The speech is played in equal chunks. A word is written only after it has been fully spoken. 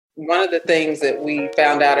One of the things that we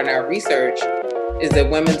found out in our research is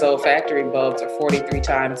that women's olfactory bulbs are 43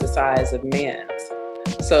 times the size of men's.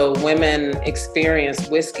 So women experience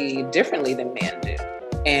whiskey differently than men do.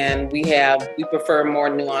 And we prefer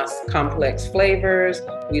more nuanced, complex flavors.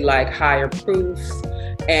 We like higher proofs.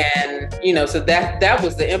 And, so that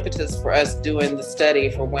was the impetus for us doing the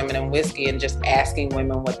study for women in whiskey and just asking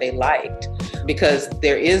women what they liked, because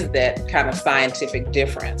there is that kind of scientific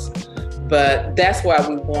difference. But that's why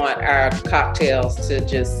we want our cocktails to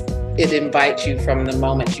it invites you from the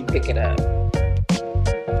moment you pick it up.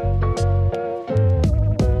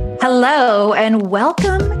 Hello and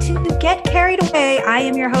welcome to Get Carried Away. I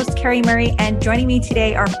am your host, Carrie Murray, and joining me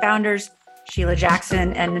today are founders Sheila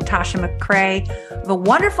Jackson and Natasha McCrea of a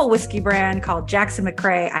wonderful whiskey brand called Jackson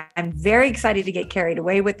McCrea. I'm very excited to get carried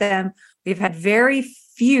away with them. We've had very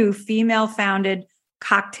few female-founded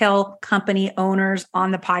cocktail company owners on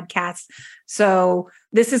the podcast. So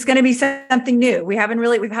this is going to be something new. We've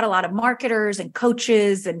had a lot of marketers and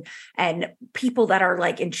coaches and people that are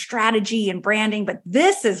like in strategy and branding, but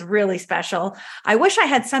this is really special. I wish I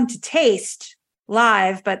had some to taste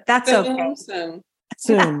live, but that's okay.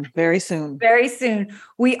 Soon, very soon. Very soon.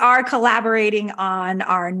 We are collaborating on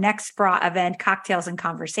our next bra event, Cocktails and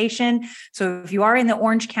Conversation. So if you are in the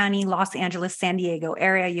Orange County, Los Angeles, San Diego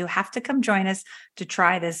area, you have to come join us to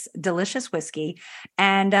try this delicious whiskey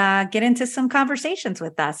and get into some conversations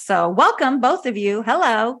with us. So welcome, both of you.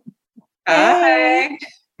 Hello. Hi.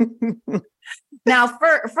 Now,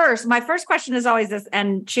 first, my first question is always this,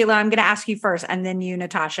 and Sheila, I'm going to ask you first, and then you,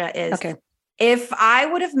 Natasha, is... Okay. If I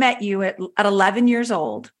would have met you at 11 years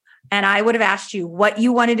old and I would have asked you what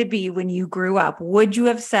you wanted to be when you grew up, would you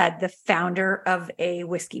have said the founder of a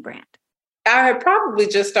whiskey brand? I had probably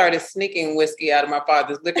just started sneaking whiskey out of my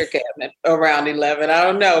father's liquor cabinet around 11. I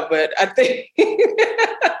don't know, but I think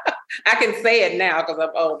I can say it now because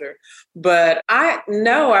I'm older. But I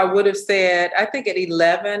would have said, I think at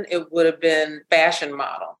 11, it would have been fashion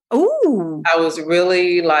model. Ooh. I was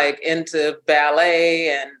really into ballet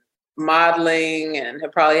and modeling and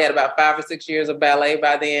had probably had about 5 or 6 years of ballet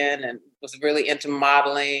by then and was really into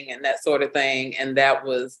modeling and that sort of thing. And that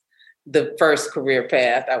was the first career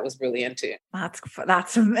path I was really into.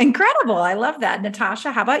 That's incredible. I love that.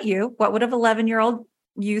 Natasha, how about you? What would have 11-year-old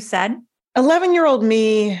you said? 11-year-old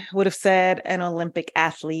me would have said an Olympic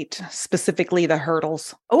athlete, specifically the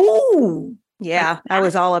hurdles. Oh, yeah. I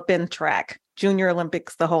was all up in track, Junior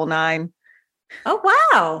Olympics, the whole nine. Oh,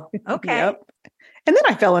 wow. Okay. Yep. And then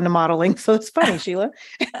I fell into modeling. So it's funny, Sheila.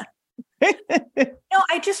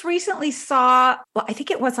 I just recently saw, I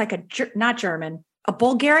think it was a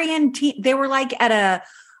Bulgarian team. They were at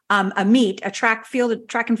a meet, a track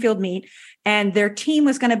and field meet, and their team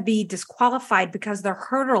was going to be disqualified because their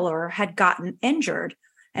hurdler had gotten injured.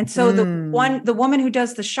 And so the woman who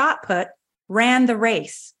does the shot put ran the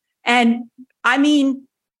race. And I mean,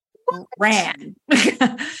 ran.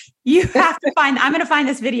 You have to I'm going to find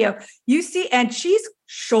this video. You see, and she's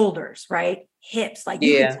shoulders, right? Hips.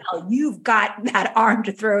 You can tell you've got that arm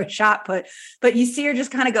to throw a shot put, but you see her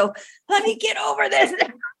just kind of go, let me get over this.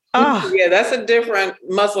 Oh, yeah, that's a different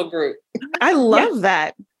muscle group. I love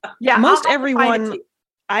that. Yeah. Most everyone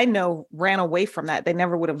I know ran away from that. They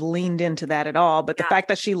never would have leaned into that at all. But the fact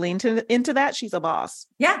that she leaned into that, she's a boss.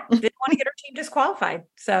 Yeah. Didn't want to get her team disqualified.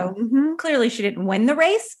 So clearly she didn't win the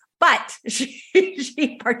race. But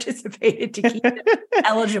she participated to keep it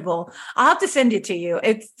eligible. I'll have to send it to you.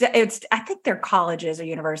 It's I think they're colleges or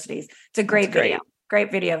universities. It's a great video.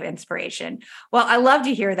 Great video of inspiration. Well, I love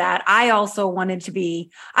to hear that. I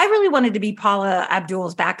really wanted to be Paula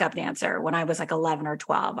Abdul's backup dancer when I was 11 or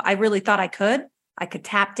 12. I really thought I could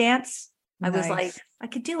tap dance. Nice. I was like, I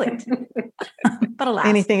could do it. But alas.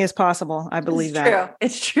 Anything is possible. I believe that. True.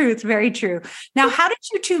 It's true. It's very true. Now, how did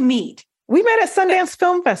you two meet? We met at Sundance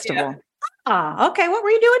Film Festival. Yeah. Okay. What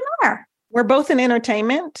were you doing there? We're both in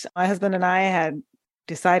entertainment. My husband and I had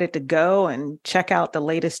decided to go and check out the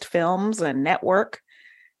latest films and network.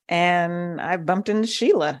 And I bumped into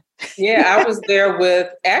Sheila. Yeah, I was there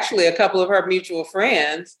with actually a couple of her mutual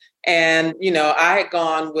friends. And, I had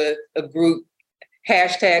gone with a group,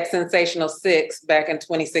 #Sensational6 back in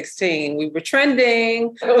 2016. We were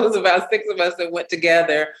trending. It was about 6 of us that went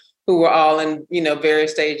together, who were all in,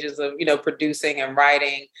 various stages of, producing and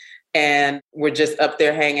writing. And we're just up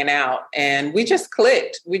there hanging out. And we just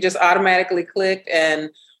clicked. We just automatically clicked.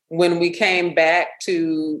 And when we got back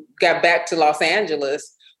to Los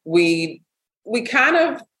Angeles, we kind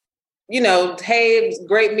of, hey, it was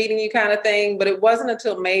great meeting you kind of thing. But it wasn't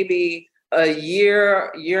until maybe a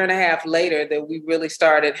year and a half later that we really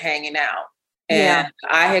started hanging out. And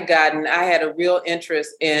I had a real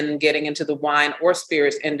interest in getting into the wine or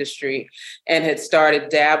spirits industry and had started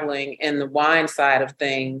dabbling in the wine side of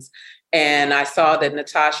things. And I saw that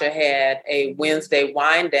Natasha had a Wednesday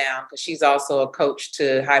wine down because she's also a coach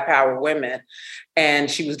to high power women.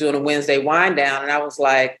 And she was doing a Wednesday wine down. And I was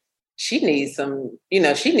like, she needs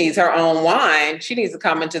she needs her own wine. She needs to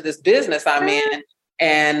come into this business I'm in.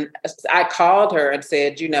 And I called her and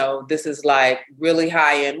said, this is like really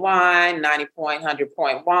high end wine, 90 point, 100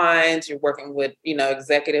 point wines. You're working with,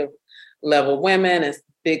 executive level women and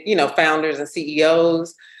big, founders and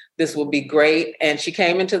CEOs. This will be great. And she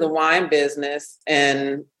came into the wine business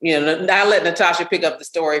and, I let Natasha pick up the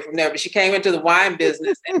story from there, but she came into the wine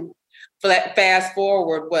business and fast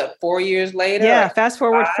forward, 4 years later? Yeah, fast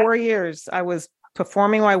forward 4 years. I was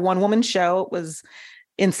performing my one woman show. It was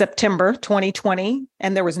in September 2020,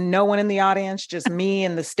 and there was no one in the audience, just me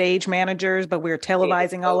and the stage managers, but we were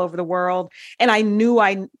televising all over the world. And I knew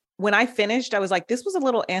when I finished, I was like, this was a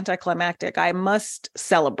little anticlimactic. I must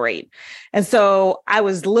celebrate. And so I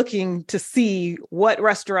was looking to see what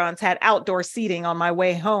restaurants had outdoor seating on my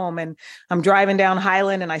way home. And I'm driving down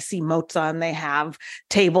Highland and I see Mozza and they have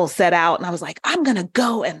tables set out. And I was like, I'm going to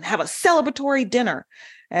go and have a celebratory dinner.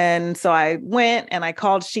 And so I went and I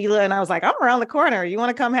called Sheila and I was like, I'm around the corner. You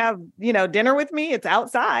want to come have, dinner with me? It's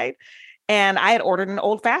outside. And I had ordered an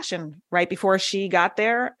old fashioned right before she got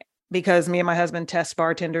there because me and my husband test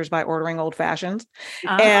bartenders by ordering old fashions.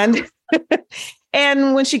 And,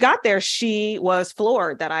 and when she got there, she was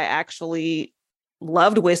floored that I actually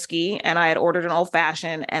loved whiskey and I had ordered an old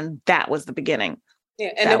fashioned, and that was the beginning.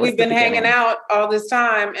 Yeah. And then we've been hanging out all this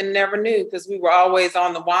time and never knew because we were always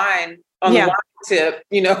on the wine tip,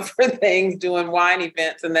 for things, doing wine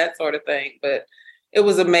events and that sort of thing. But it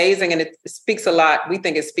was amazing. And it speaks a lot. We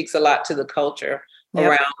think it speaks a lot to the culture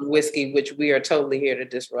around whiskey, which we are totally here to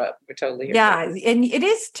disrupt. We're totally here. Yeah. And it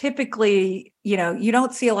is typically, you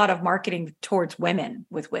don't see a lot of marketing towards women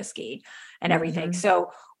with whiskey and everything. Mm-hmm.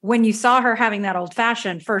 So when you saw her having that old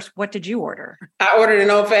fashioned, first, what did you order? I ordered an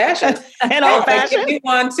old fashioned. An old fashioned? Give me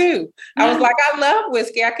one too. I was like, I love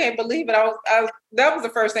whiskey. I can't believe it. That was the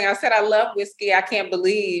first thing I said. I love whiskey. I can't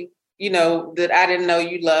believe, that I didn't know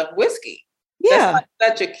you loved whiskey. Yeah.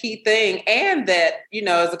 That's such a key thing. And that,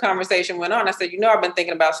 as the conversation went on, I said, I've been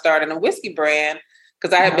thinking about starting a whiskey brand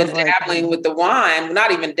because I had been dabbling with the wine.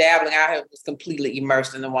 Not even dabbling. I was completely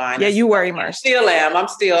immersed in the wine. Yeah, you were immersed. I still am. I'm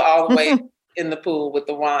still all the way in the pool with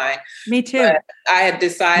the wine. Me too. But I had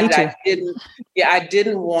decided I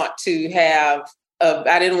didn't want to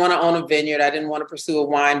I didn't want to own a vineyard. I didn't want to pursue a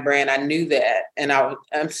wine brand. I knew that. And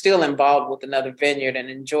I'm still involved with another vineyard and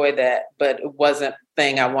enjoy that, but it wasn't the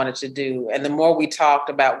thing I wanted to do. And the more we talked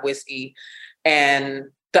about whiskey and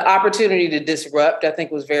the opportunity to disrupt, I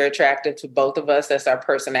think was very attractive to both of us. That's our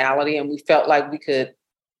personality. And we felt like we could,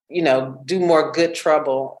 do more good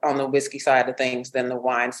trouble on the whiskey side of things than the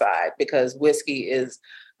wine side, because whiskey is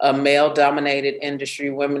a male-dominated industry.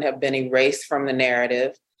 Women have been erased from the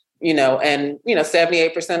narrative. And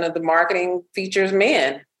 78% of the marketing features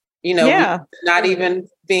men, not even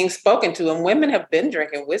being spoken to. And women have been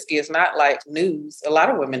drinking whiskey. It's not like news. A lot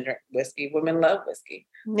of women drink whiskey. Women love whiskey.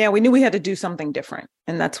 Yeah, we knew we had to do something different.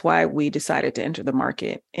 And that's why we decided to enter the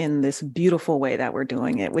market in this beautiful way that we're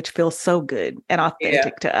doing it, which feels so good and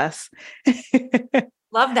authentic to us.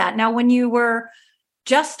 Love that. Now, when you were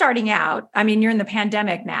just starting out, I mean, you're in the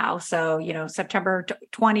pandemic now. So, September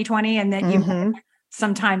 2020, and then you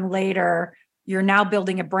sometime later, you're now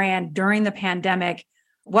building a brand during the pandemic.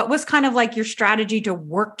 What was kind of like your strategy to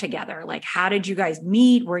work together? Like, how did you guys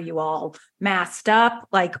meet? Were you all masked up?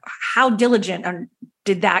 Like, how diligent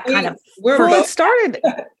did that kind of... It started...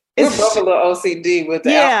 We're both a little OCD with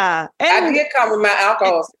the alcohol. I did come with my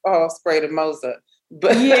alcohol spray to Mozza.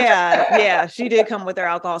 But yeah, she did come with her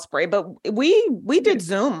alcohol spray, but we did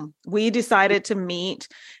Zoom. We decided to meet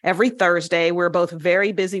every Thursday. We're both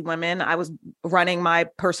very busy women. I was running my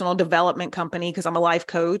personal development company because I'm a life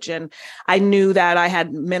coach, and I knew that I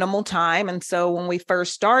had minimal time. And so when we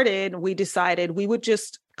first started, we decided we would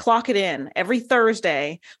just clock it in. Every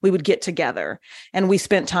Thursday, we would get together and we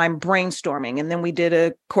spent time brainstorming. And then we did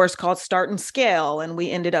a course called Start and Scale. And we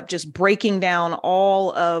ended up just breaking down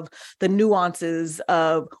all of the nuances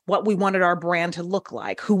of what we wanted our brand to look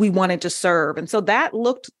like, who we wanted to serve. And so that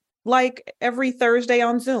looked like every Thursday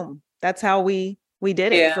on Zoom. That's how we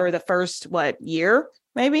did it for the first, year?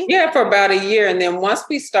 maybe? Yeah, for about a year. And then once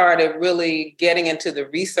we started really getting into the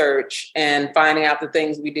research and finding out the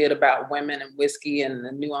things we did about women and whiskey and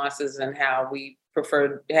the nuances and how we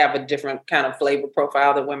prefer to have a different kind of flavor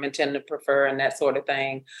profile that women tend to prefer and that sort of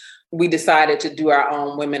thing, we decided to do our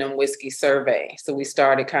own women and whiskey survey. So we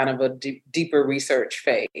started kind of a deeper research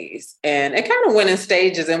phase, and it kind of went in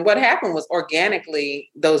stages. And what happened was organically,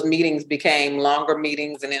 those meetings became longer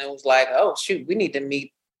meetings. And then it was like, oh, shoot, we need to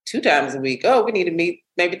meet 2 times a week. Oh, we need to meet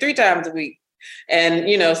maybe 3 times a week. And,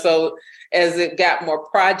 so as it got more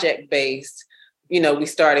project based, we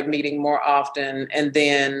started meeting more often. And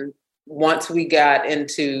then once we got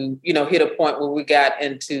into, hit a point where we got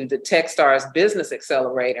into the Techstars Business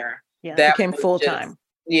Accelerator. That became full time.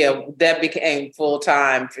 That became full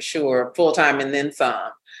time for sure. Full time and then some.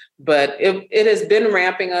 But it has been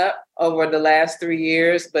ramping up over the last 3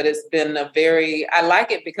 years, but it's been I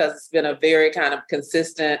like it because it's been a very kind of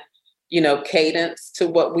consistent, cadence to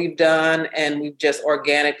what we've done. And we've just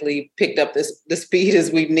organically picked up the speed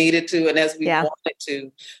as we've needed to. And as we wanted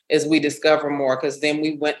to, as we discover more, because then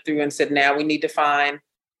we went through and said, now we need to find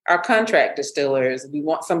our contract distillers. We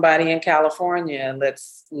want somebody in California.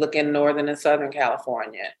 Let's look in Northern and Southern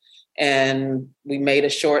California. And we made a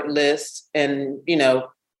short list and,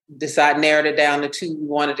 narrowed it down to 2 we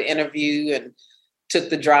wanted to interview, and took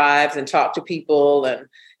the drives and talked to people. And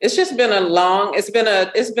it's just been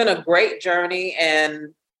it's been a great journey.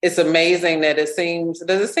 And it's amazing that does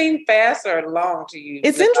it seem fast or long to you?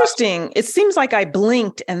 It's interesting. It seems like I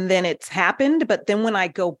blinked and then it's happened. But then when I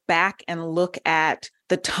go back and look at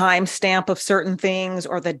the timestamp of certain things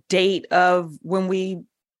or the date of when we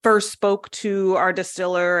first spoke to our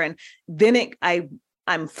distiller, and then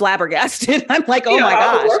I'm flabbergasted. I'm like, oh my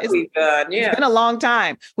gosh, it's been a long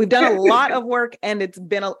time. We've done a lot of work, and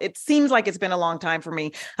it seems like it's been a long time for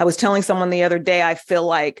me. I was telling someone the other day, I feel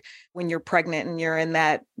like when you're pregnant and you're in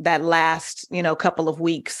that last, couple of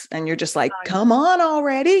weeks, and you're just like, come on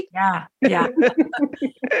already. Yeah.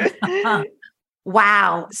 Yeah.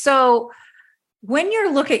 Wow. So when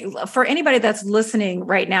you're looking for anybody that's listening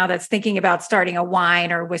right now, that's thinking about starting a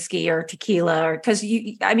wine or whiskey or tequila, or because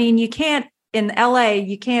you can't, in LA,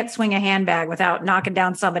 you can't swing a handbag without knocking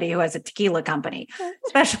down somebody who has a tequila company,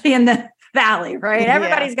 especially in the Valley, right? Yeah.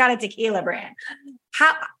 Everybody's got a tequila brand.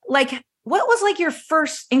 What was your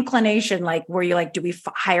first inclination? Were you do we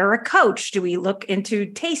hire a coach? Do we look into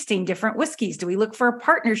tasting different whiskeys? Do we look for a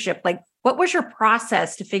partnership? What was your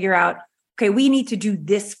process to figure out, okay, we need to do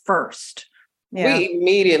this first? Yeah. We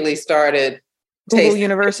immediately started Google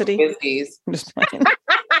University whiskeys.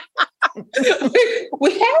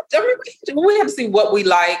 we have to see what we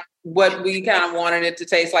like, what we kind of wanted it to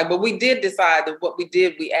taste like. But we did decide that what we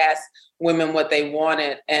did, we asked women what they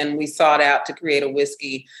wanted, and we sought out to create a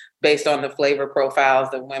whiskey based on the flavor profiles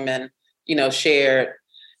that women, shared.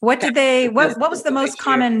 What did what was the most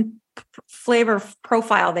common flavor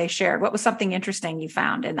profile they shared? What was something interesting you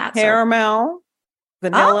found in that? Caramel,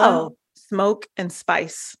 vanilla, smoke, and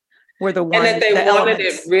spice were the ones. And that they wanted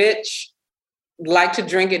it rich. Like to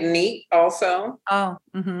drink it neat also. Oh,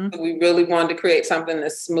 mm-hmm. So we really wanted to create something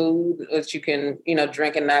that's smooth that you can,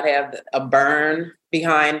 drink and not have a burn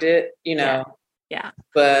behind it, Yeah.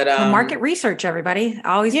 But market research, everybody.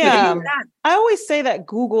 Always I always say that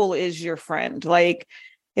Google is your friend.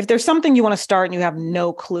 If there's something you want to start and you have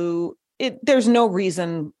no clue, there's no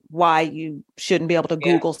reason why you shouldn't be able to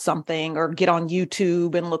Google something or get on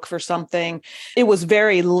YouTube and look for something. It was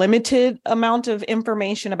very limited amount of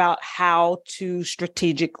information about how to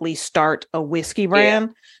strategically start a whiskey brand,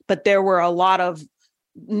 but there were a lot of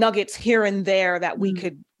nuggets here and there that we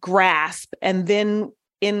could grasp. And then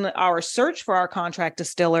in our search for our contract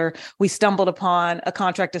distiller, we stumbled upon a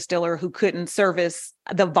contract distiller who couldn't service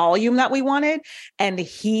the volume that we wanted. And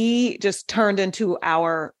he just turned into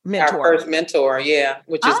our mentor. Our first mentor,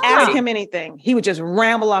 which is ask him anything. He would just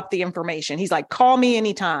ramble up the information. He's like, call me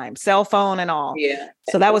anytime, cell phone and all. Yeah.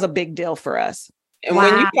 So that was a big deal for us. And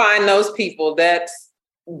when you find those people, that's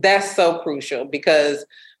so crucial, because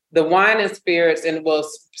the wine and spirits, and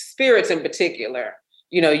spirits in particular,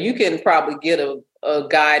 you can probably get a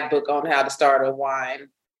guidebook on how to start a wine,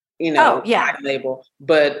 wine label.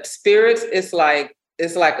 But spirits, it's like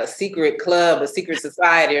a secret club, a secret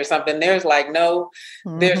society or something. There's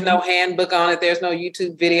there's no handbook on it. There's no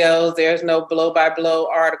YouTube videos. There's no blow by blow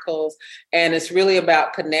articles. And it's really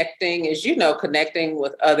about connecting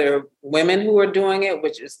with other women who are doing it,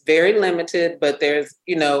 which is very limited, but there's,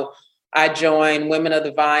 I joined Women of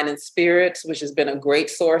the Vine and Spirits, which has been a great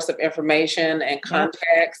source of information and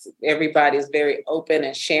contacts. Everybody is very open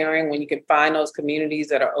and sharing. When you can find those communities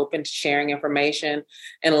that are open to sharing information.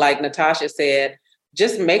 And like Natasha said,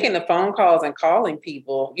 just making the phone calls and calling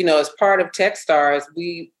people, as part of Techstars,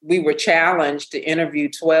 we were challenged to interview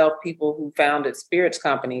 12 people who founded spirits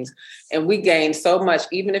companies. And we gained so much,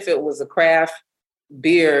 even if it was a craft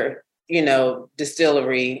beer,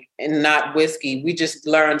 distillery and not whiskey. We just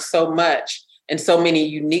learned so much and so many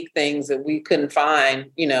unique things that we couldn't find,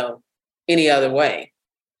 any other way.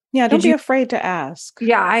 Yeah, don't be afraid to ask.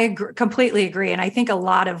 Yeah, I completely agree. And I think a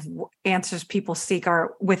lot of answers people seek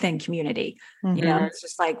are within community. Mm-hmm. It's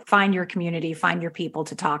just like find your community, find your people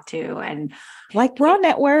to talk to. And like Bra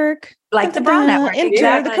Network. Like the Bra Network.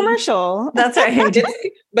 Exactly. The commercial. That's right.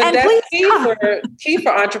 But and that's key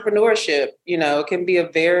for entrepreneurship. It can be a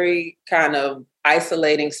very kind of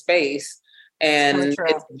isolating space. And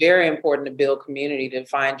it's very important to build community, to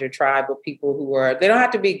find your tribe of people they don't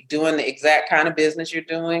have to be doing the exact kind of business you're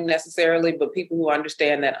doing necessarily, but people who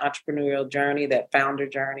understand that entrepreneurial journey, that founder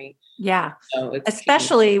journey. Yeah.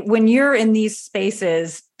 Especially when you're in these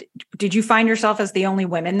spaces, did you find yourself as the only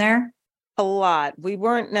women there? A lot. We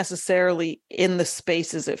weren't necessarily in the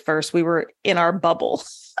spaces at first. We were in our bubble.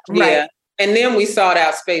 Right. Yeah. And then we sought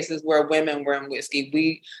out spaces where women were in whiskey.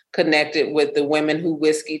 We connected with the Women Who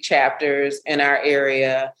Whiskey chapters in our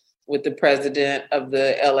area, with the president of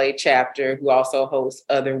the LA chapter, who also hosts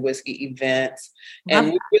other whiskey events.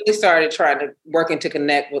 And we really started working to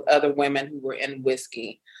connect with other women who were in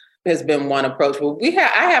whiskey. Has been one approach. But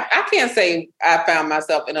I can't say I found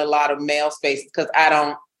myself in a lot of male spaces because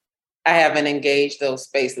I haven't engaged those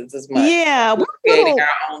spaces as much. Yeah. We're creating our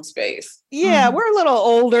own space. Yeah. Mm-hmm. We're a little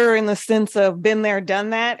older in the sense of been there, done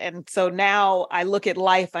that. And so now I look at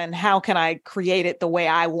life and how can I create it the way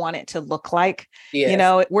I want it to look like?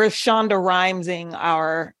 Yes. We're Shonda Rhimesing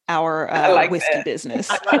our whiskey business.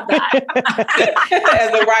 I love that.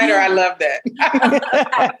 As a writer, I love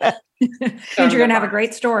that. You're going to have a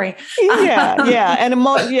great story. Yeah. And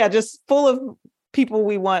just full of people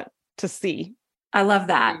we want to see. I love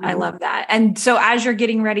that. Mm-hmm. I love that. And so as you're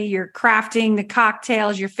getting ready, you're crafting the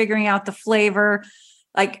cocktails, you're figuring out the flavor,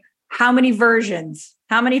 like how many versions,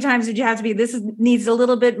 how many times did you have to be, needs a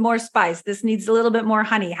little bit more spice. This needs a little bit more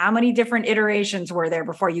honey. How many different iterations were there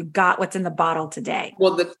before you got what's in the bottle today?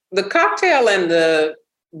 Well, the cocktail and the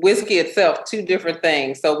whiskey itself, two different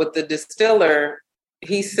things. So with the distiller,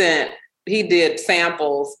 he did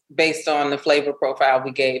samples based on the flavor profile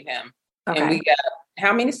we gave him. Okay. And we got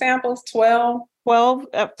how many samples? 12? 12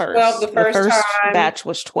 at first. 12 the first time. Batch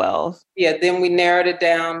was 12. Yeah, then we narrowed it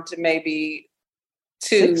down to maybe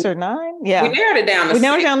 2. 6 or 9? Yeah. We narrowed it down to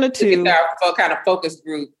 6 2. Our kind of focus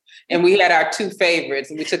group. And we had our 2 favorites.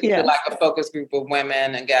 And we took it to like a focus group of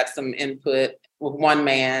women and got some input with one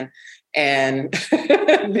man. And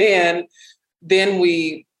then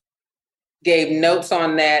we gave notes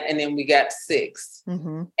on that. And then we got 6.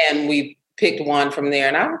 Mm-hmm. And we picked one from there.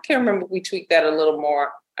 And I can't remember if we tweaked that a little more.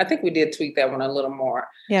 I think we did tweak that one a little more.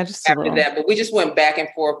 Yeah, just after that. But we just went back and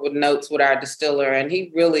forth with notes with our distiller, and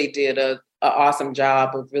he really did an awesome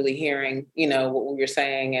job of really hearing, what we were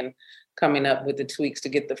saying and coming up with the tweaks to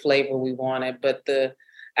get the flavor we wanted. But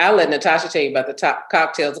I'll let Natasha tell you about the top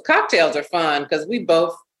cocktails. The cocktails are fun because we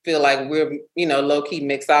both feel like we're, low-key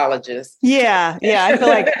mixologists. Yeah. I feel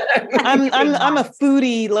like I'm a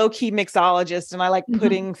foodie, low-key mixologist, and I like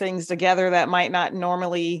putting things together that might not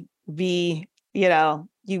normally be,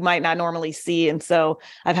 you might not normally see. And so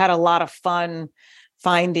I've had a lot of fun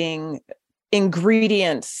finding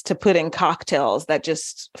ingredients to put in cocktails that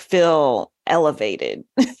just feel elevated.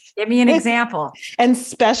 Give me an example. And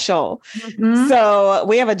special. Mm-hmm. So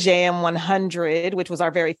we have a JM 100, which was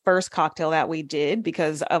our very first cocktail that we did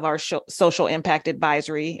because of our social impact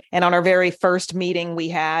advisory. And on our very first meeting we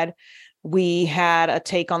had a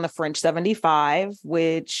take on the French 75,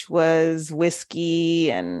 which was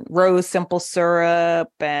whiskey and rose simple syrup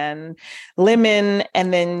and lemon.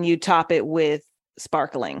 And then you top it with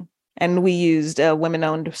sparkling. And we used a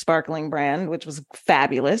women-owned sparkling brand, which was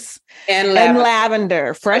fabulous. And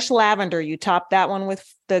lavender, fresh lavender. You top that one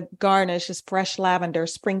with the garnish is fresh lavender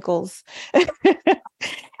sprinkles.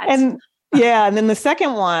 And then the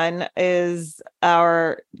second one is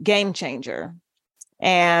our game changer.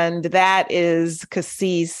 And that is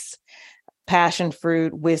cassis, passion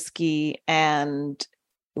fruit, whiskey, and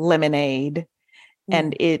lemonade.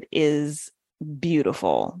 And it is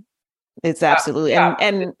beautiful. It's absolutely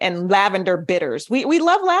and lavender bitters. We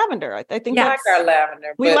love lavender. I think we like our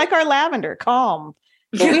lavender. We like our lavender. Calm.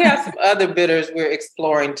 But we have some other bitters we're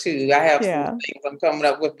exploring too. I have some things I'm coming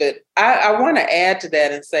up with, but I want to add to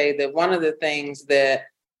that and say that one of the things that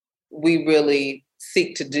we really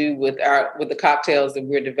seek to do with the cocktails that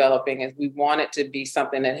we're developing is we want it to be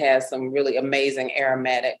something that has some really amazing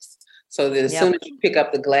aromatics, so that as soon as you pick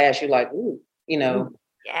up the glass, you're like, ooh,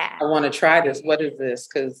 I want to try this. What is this?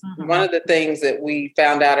 Because one of the things that we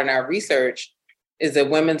found out in our research is that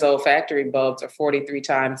women's olfactory bulbs are 43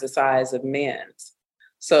 times the size of men's.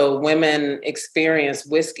 So women experience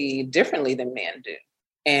whiskey differently than men do.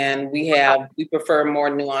 And we prefer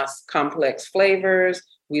more nuanced, complex flavors.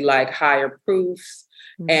 We like higher proofs.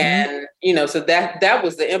 And, so that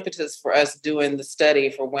was the impetus for us doing the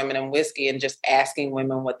study for women in whiskey and just asking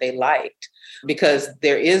women what they liked, because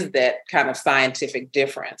there is that kind of scientific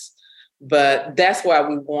difference. But that's why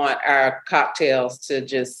we want our cocktails to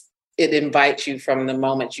it invites you from the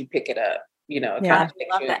moment you pick it up, I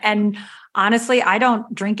love that. And honestly, I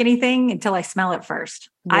don't drink anything until I smell it first.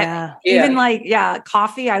 Even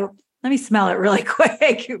coffee, let me smell it really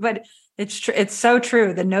quick, but it's so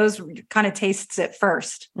true. The nose kind of tastes it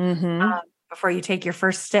first before you take your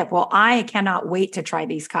first sip. Well, I cannot wait to try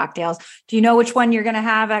these cocktails. Do you know which one you're going to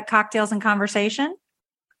have at Cocktails and Conversation?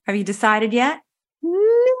 Have you decided yet?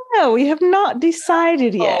 No, we have not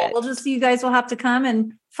decided yet. Well, you guys will have to come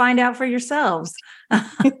and find out for yourselves.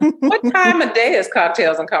 What time of day is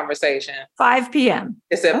Cocktails and Conversation? 5 p.m.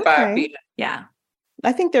 It's at 5 p.m. Yeah.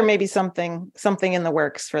 I think there may be something in the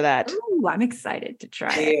works for that. Ooh, I'm excited to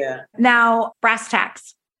try it. Yeah. Now, brass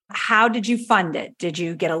tacks. How did you fund it? Did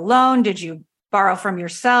you get a loan? Did you borrow from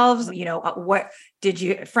yourselves? What did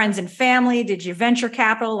you, friends and family? Did you venture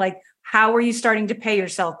capital? Like, how were you starting to pay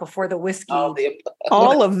yourself before the whiskey?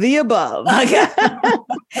 All of the above. Okay.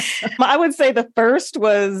 I would say the first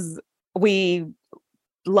was we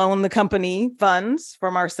loaned the company funds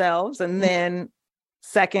from ourselves, and then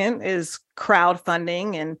second is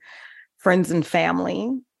crowdfunding and friends and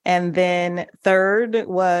family. And then third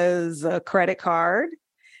was a credit card.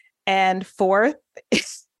 And fourth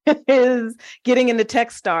is getting into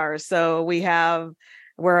Techstars. So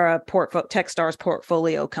we're a Techstars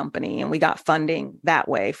portfolio company, and we got funding that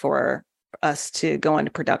way for us to go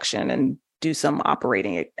into production and do some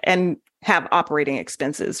operating and have operating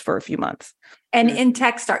expenses for a few months. And in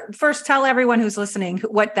Techstars, first tell everyone who's listening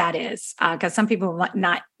what that is, because some people might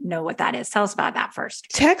not know what that is. Tell us about that first.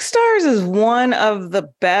 Techstars is one of the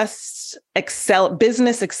best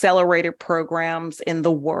business accelerator programs in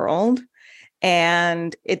the world.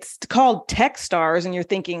 And it's called Techstars, and you're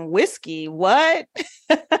thinking, whiskey, what?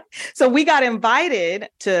 So we got invited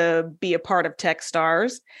to be a part of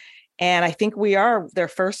Techstars. And I think we are their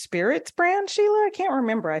first spirits brand, Sheila. I can't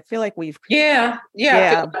remember. I feel like we've... Yeah. We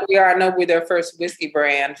are. I know we're their first whiskey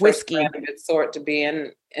brand. Whiskey. First brand of its sort to be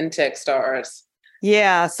in Techstars.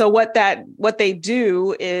 Yeah. So what they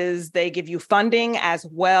do is they give you funding as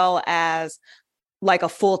well as like a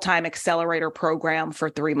full-time accelerator program for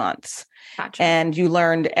 3 months. Gotcha. And you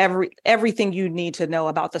learned everything you need to know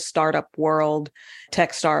about the startup world.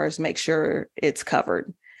 Techstars make sure it's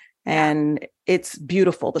covered. And it's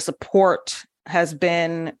beautiful. The support has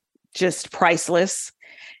been just priceless.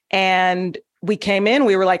 And we came in,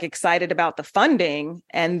 we were like excited about the funding.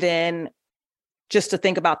 And then just to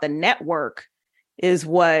think about the network is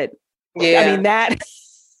what, I mean, that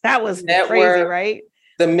was crazy, right?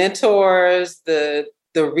 The mentors, the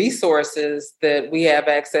resources that we have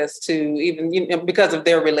access to, even because of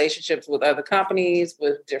their relationships with other companies,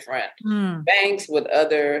 with different banks, with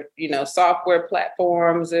other software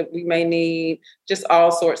platforms that we may need, just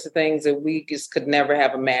all sorts of things that we just could never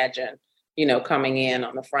have imagined coming in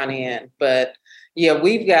on the front end. But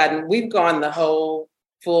we've gone the whole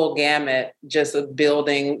full gamut, just of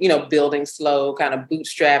building slow, kind of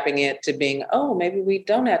bootstrapping it to being, maybe we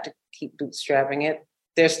don't have to keep bootstrapping it.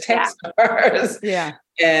 There's Techstars. Yeah.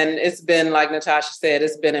 And it's been, like Natasha said,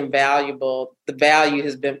 it's been invaluable. The value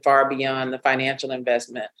has been far beyond the financial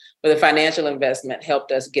investment. But the financial investment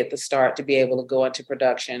helped us get the start to be able to go into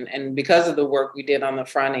production. And because of the work we did on the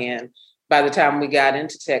front end, by the time we got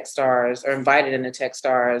into Techstars or invited into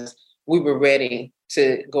Techstars, we were ready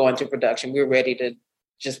to go into production. We were ready to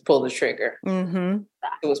just pull the trigger. Mm-hmm.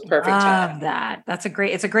 It was perfect. Love that. It's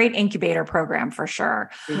a great incubator program for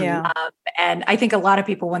sure. Yeah. And I think a lot of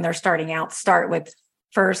people, when they're starting out, start with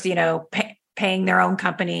first, paying their own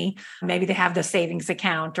company. Maybe they have the savings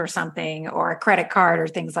account or something, or a credit card or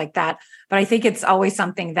things like that. But I think it's always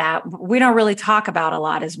something that we don't really talk about a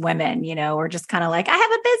lot as women. We're just kind of like, I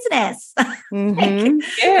have a business. Mm-hmm.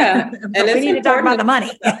 Yeah. And we need to talk about the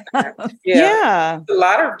money. Yeah. A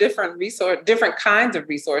lot of different kinds of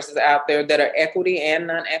resources out there that are equity and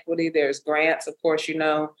non-equity. There's grants, of course, and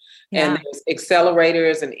there's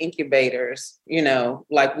accelerators and incubators,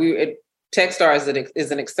 like Techstars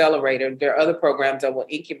is an accelerator. There are other programs that will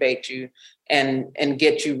incubate you and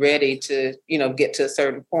get you ready to, get to a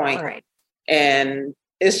certain point. Right. And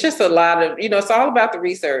it's just a lot of, it's all about the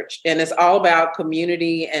research, and it's all about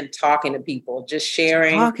community and talking to people, just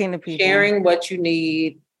sharing what you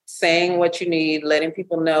need, saying what you need, letting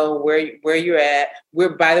people know where you're at.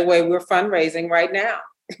 By the way, we're fundraising right now.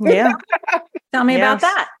 Yeah. Tell me about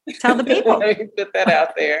that. Tell the people. Put that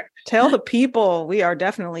out there. Tell the people we are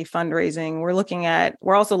definitely fundraising.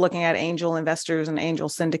 We're also looking at angel investors and angel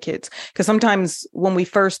syndicates, because sometimes when we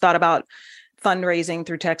first thought about fundraising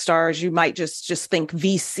through Techstars, you might just think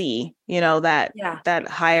VC, that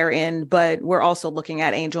higher end, but we're also looking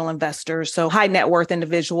at angel investors. So high net worth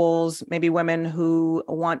individuals, maybe women who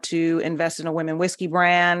want to invest in a women whiskey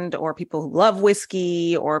brand, or people who love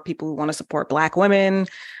whiskey, or people who want to support Black women,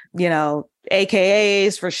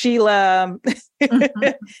 AKAs for Sheila,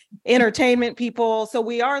 entertainment people. So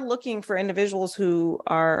we are looking for individuals who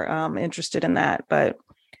are interested in that, but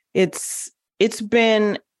it's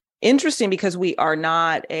been interesting because we are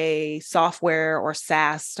not a software or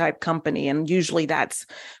SaaS type company. And usually that's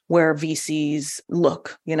where VCs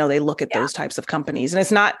look, they look at those types of companies. And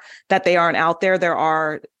it's not that they aren't out there. There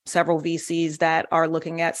are several VCs that are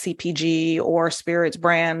looking at CPG or spirits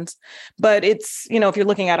brands, but it's, if you're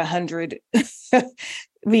looking at 100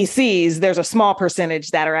 VCs, there's a small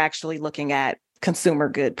percentage that are actually looking at consumer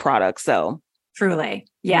good products. So truly.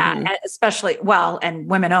 Yeah. Especially, and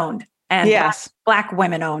women owned. And Black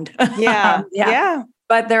women owned. Yeah.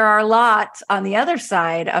 But there are a lot on the other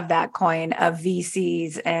side of that coin of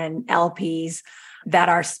VCs and LPs that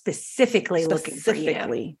are specifically looking for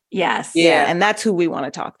you. Yes. Yeah. And that's who we want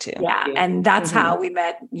to talk to. Yeah. And that's how we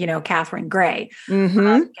met, Catherine Gray.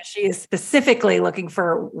 She is specifically looking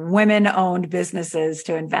for women-owned businesses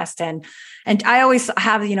to invest in. And I always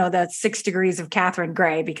have, the 6 degrees of Catherine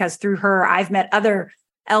Gray, because through her, I've met other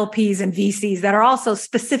LPs and VCs that are also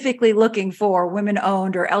specifically looking for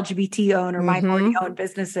women-owned or LGBT-owned or minority-owned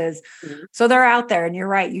businesses. So they're out there, and you're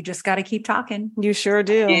right. You just got to keep talking. You sure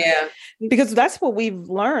do. Yeah. Because that's what we've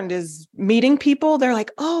learned is meeting people. They're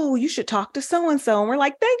like, oh, you should talk to so-and-so. And we're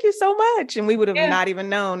like, thank you so much. And we would have not even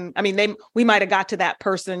known. I mean, we might've got to that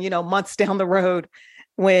person, months down the road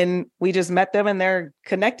when we just met them, and they're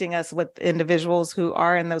connecting us with individuals who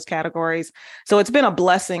are in those categories. So it's been a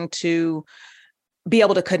blessing to be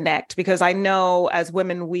able to connect, because I know as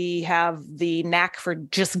women, we have the knack for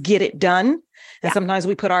just get it done. And sometimes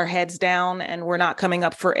we put our heads down and we're not coming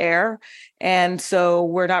up for air. And so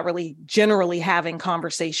we're not really generally having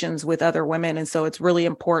conversations with other women. And so it's really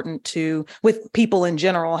important to, with people in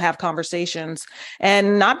general, have conversations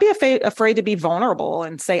and not be afraid to be vulnerable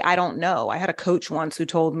and say, I don't know. I had a coach once who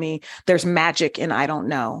told me there's magic in I don't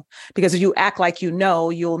know, because if you act like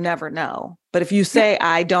you'll never know. But if you say,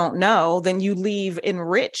 I don't know, then you leave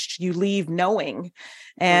enriched, you leave knowing.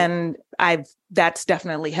 And that's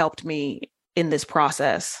definitely helped me in this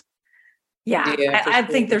process. Yeah. I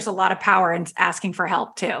think there's a lot of power in asking for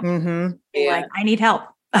help too. Like, I need help.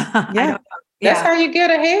 That's how you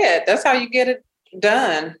get ahead. That's how you get it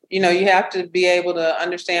done. You have to be able to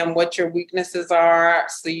understand what your weaknesses are,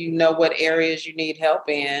 so you know what areas you need help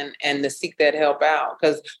in, and to seek that help out.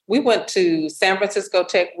 Because we went to San Francisco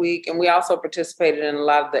Tech Week, and we also participated in a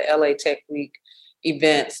lot of the LA Tech Week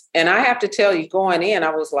events. And I have to tell you, going in,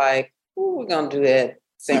 I was like, we're going to do that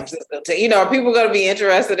San Francisco Tech. Are people going to be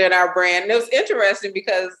interested in our brand? And it was interesting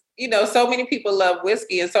because, so many people love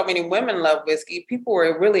whiskey and so many women love whiskey. People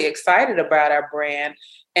were really excited about our brand.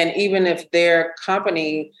 And even if their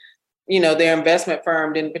company, their investment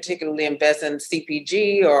firm didn't particularly invest in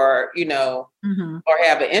CPG or, or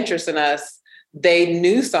have an interest in us, they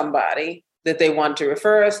knew somebody that they want to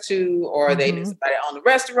refer us to, or they knew somebody on the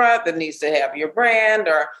restaurant that needs to have your brand,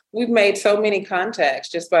 or we've made so many contacts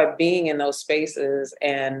just by being in those spaces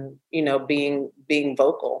and, being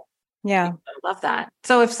vocal. Yeah. I love that.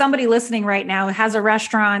 So if somebody listening right now has a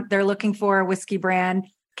restaurant, they're looking for a whiskey brand,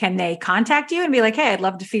 can they contact you and be like, hey, I'd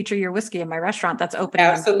love to feature your whiskey in my restaurant that's open?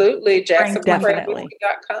 Absolutely.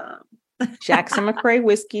 JacksonMcCreaWhiskey.com.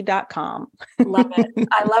 JacksonMcCreaWhiskey.com. Love it.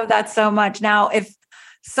 I love that so much. Now, if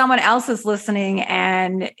someone else is listening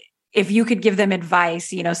and if you could give them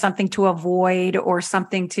advice, something to avoid or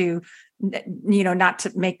something to, not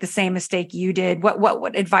to make the same mistake you did,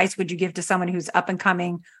 what advice would you give to someone who's up and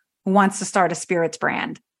coming, who wants to start a spirits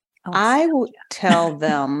brand? I would tell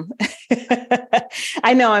them,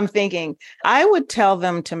 I know I'm thinking, I would tell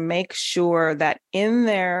them to make sure that in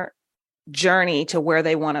their journey to where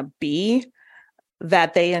they want to be,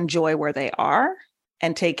 that they enjoy where they are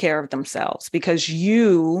and take care of themselves, because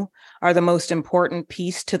you are the most important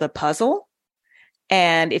piece to the puzzle.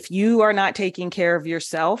 And if you are not taking care of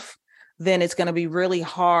yourself, then it's going to be really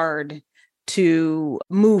hard to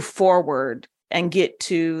move forward and get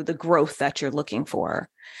to the growth that you're looking for.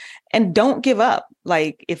 And don't give up.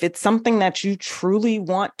 Like, if it's something that you truly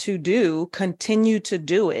want to do, continue to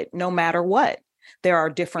do it no matter what. There are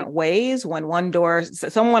different ways. When one door,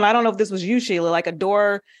 someone, I don't know if this was you, Sheila, like a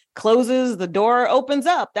door closes, the door opens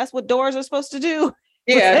up. That's what doors are supposed to do.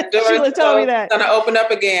 Yeah, Sheila told me that. Gonna open up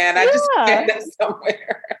again. I just read that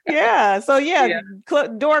somewhere. Yeah. So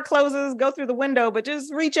door closes, go through the window, but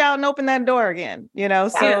just reach out and open that door again,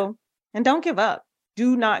 so, and don't give up.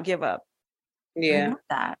 Do not give up. Yeah. I love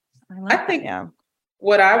that. I think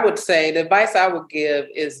what I would say, the advice I would give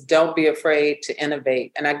is don't be afraid to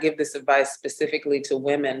innovate. And I give this advice specifically to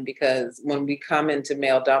women, because when we come into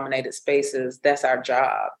male dominated spaces, that's our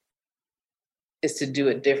job, is to do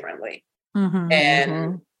it differently. Mm-hmm.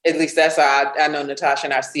 And at least that's how I know Natasha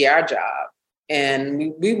and I see our job.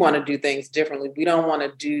 And we want to do things differently. We don't want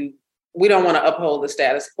to uphold the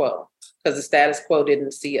status quo, because the status quo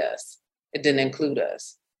didn't see us. It didn't include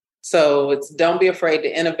us. So don't be afraid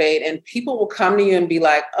to innovate. And people will come to you and be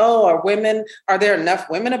like, oh, are there enough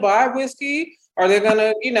women to buy whiskey? Are they going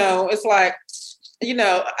to, it's like,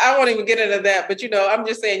 I won't even get into that. But, I'm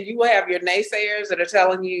just saying, you will have your naysayers that are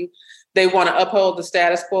telling you they want to uphold the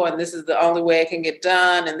status quo, and this is the only way it can get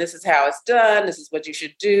done, and this is how it's done, this is what you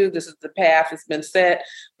should do, this is the path that's been set.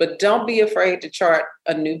 But don't be afraid to chart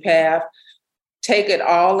a new path. Take it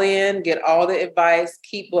all in, get all the advice,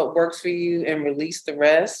 keep what works for you, and release the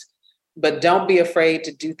rest. But don't be afraid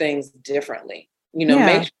to do things differently.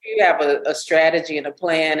 Make sure you have a strategy and a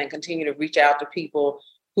plan, and continue to reach out to people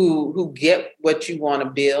who get what you want to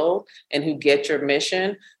build and who get your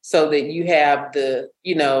mission, so that you have the,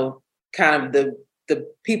 kind of the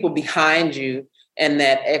people behind you and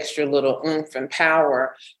that extra little oomph and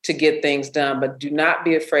power to get things done. But do not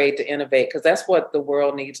be afraid to innovate, because that's what the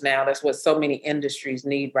world needs now. That's what so many industries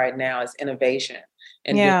need right now, is innovation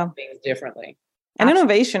and doing things differently. And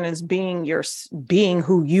innovation is being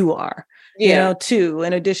who you are, too,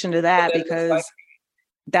 in addition to that, because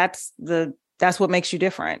that's what makes you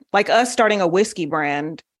different. Like us starting a whiskey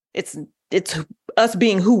brand, it's us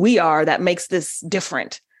being who we are that makes this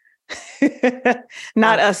different.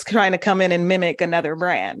 Not us trying to come in and mimic another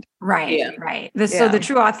brand. Right. Yeah. Right. So the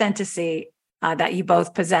true authenticity that you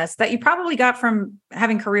both possess, that you probably got from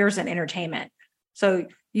having careers in entertainment. So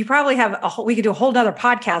you probably have we could do a whole other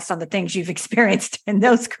podcast on the things you've experienced in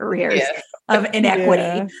those careers of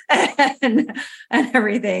inequity and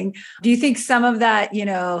everything. Do you think some of that,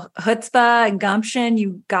 chutzpah and gumption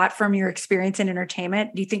you got from your experience in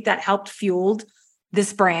entertainment, do you think that helped fueled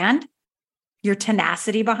this brand? Your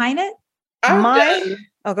tenacity behind it? Go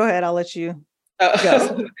ahead. I'll let you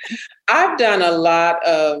go. I've done a lot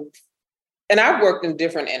of, and I've worked in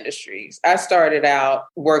different industries. I started out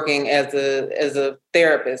working as a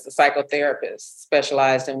therapist, a psychotherapist,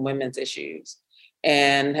 specialized in women's issues,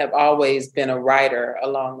 and have always been a writer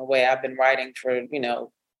along the way. I've been writing for,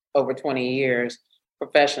 over 20 years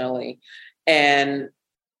professionally. And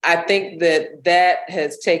I think that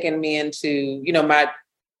has taken me into,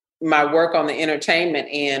 my work on the entertainment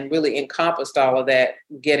end really encompassed all of that,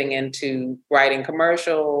 getting into writing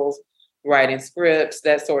commercials, writing scripts,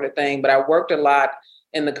 that sort of thing. But I worked a lot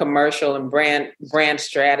in the commercial and brand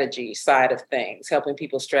strategy side of things, helping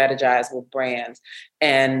people strategize with brands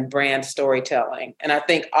and brand storytelling. And I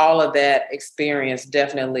think all of that experience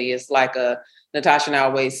definitely is like Natasha and I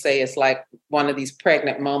always say, it's like one of these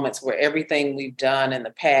pregnant moments where everything we've done in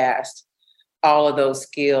the past, all of those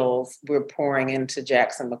skills we're pouring into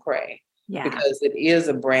Jackson McCrea, because it is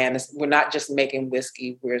a brand. We're not just making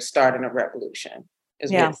whiskey, we're starting a revolution,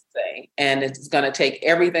 is what it's saying. And it's going to take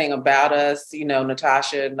everything about us,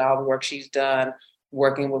 Natasha and all the work she's done,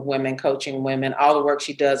 working with women, coaching women, all the work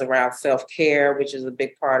she does around self-care, which is a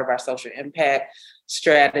big part of our social impact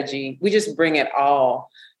strategy. We just bring it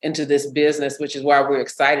all into this business, which is why we're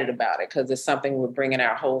excited about it, because it's something we're bringing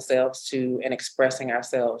our whole selves to and expressing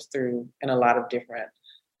ourselves through in a lot of different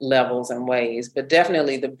levels and ways. But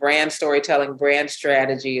definitely the brand storytelling, brand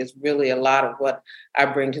strategy is really a lot of what I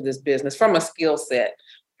bring to this business from a skill set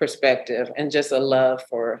perspective and just a love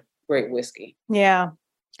for great whiskey. Yeah.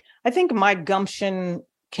 I think my gumption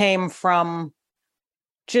came from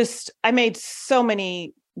I made so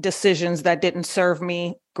many decisions that didn't serve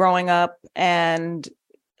me growing up and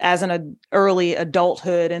as an early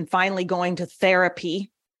adulthood, and finally going to therapy,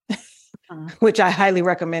 which I highly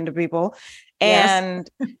recommend to people. And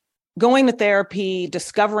going to therapy,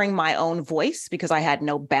 discovering my own voice, because I had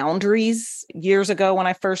no boundaries years ago when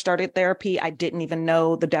I first started therapy. I didn't even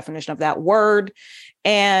know the definition of that word.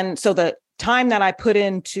 And so time that I put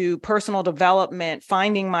into personal development,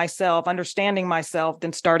 finding myself, understanding myself,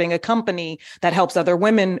 then starting a company that helps other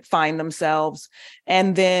women find themselves,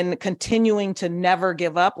 and then continuing to never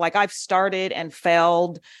give up. Like I've started and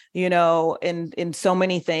failed, in so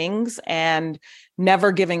many things, and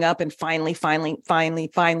never giving up and finally finding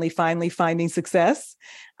success.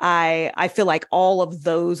 I feel like all of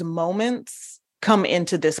those moments come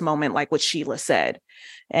into this moment, like what Sheila said.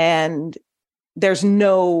 And there's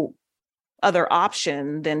no other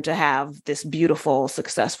option than to have this beautiful,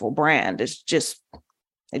 successful brand.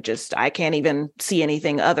 I can't even see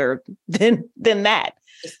anything other than that.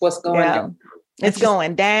 It's what's going down. It's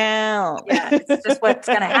going down. Yeah, it's just what's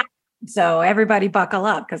going to happen. So everybody buckle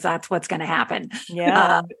up, because that's what's going to happen.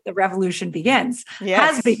 Yeah. The revolution begins.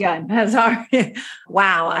 Yes. Has begun. Has already.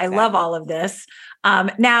 Wow. I love all of this.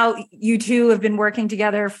 Now you two have been working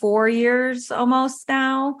together 4 years almost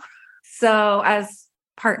now. So as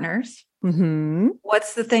partners,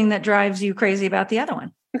 what's the thing that drives you crazy about the other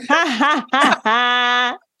one?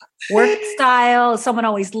 Work style? Is someone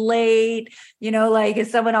always late?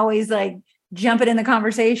 Is someone always like jumping in the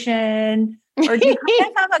conversation? Or do you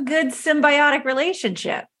kind of have a good symbiotic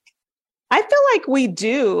relationship? I feel like we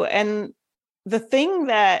do. And the thing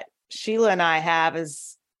that Sheila and I have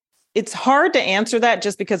is, it's hard to answer that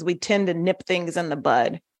just because we tend to nip things in the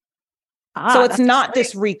bud. So it's not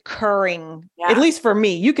this recurring, at least for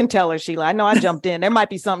me. You can tell her, Sheila. I know I jumped in. There might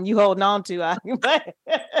be something you holding on to.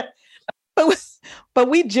 But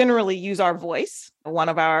we generally use our voice. One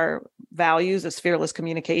of our values is fearless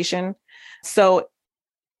communication. So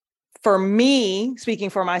for me, speaking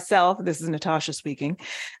for myself, this is Natasha speaking,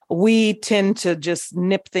 we tend to just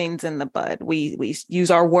nip things in the bud. We use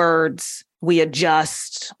our words, we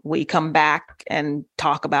adjust, we come back and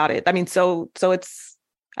talk about it. I mean, so it's,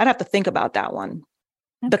 I'd have to think about that one.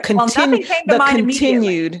 Okay. Nothing came to mind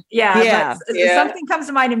continued. Yeah. If something comes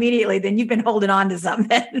to mind immediately, then you've been holding on to something.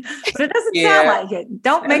 But it doesn't sound like it.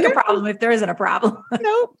 Don't make a problem if there isn't a problem.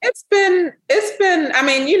 No, it's been, I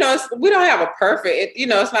mean, we don't have a perfect,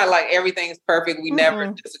 it's not like everything's perfect. We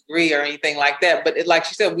never disagree or anything like that. But like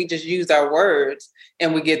she said, we just use our words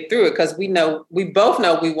and we get through it, because we both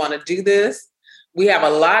know we want to do this. We have a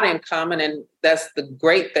lot in common, and that's the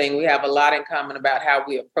great thing. We have a lot in common about how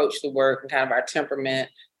we approach the work and kind of our temperament,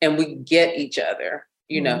 and we get each other,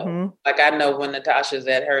 Like I know when Natasha's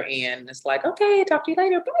at her end, it's like, okay, talk to you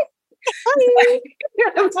later.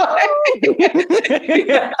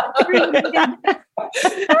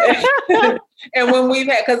 And when we've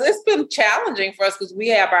had, because it's been challenging for us, because we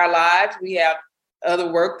have our lives, we have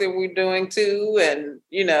other work that we're doing too, and,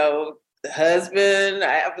 the husband,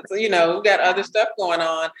 we've got other stuff going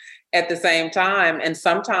on at the same time. And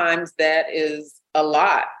sometimes that is a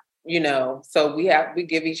lot, so we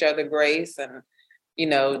give each other grace and,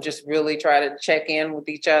 just really try to check in with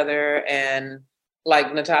each other. And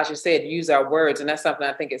like Natasha said, use our words. And that's something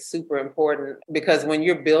I think is super important, because when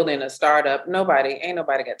you're building a startup, ain't nobody got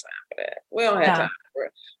time for that. We don't have time for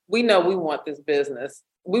it. We know we want this business.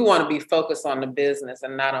 We want to be focused on the business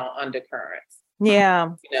and not on undercurrents.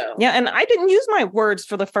 Yeah. Yeah. And I didn't use my words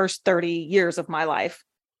for the first 30 years of my life.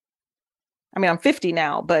 I mean, I'm 50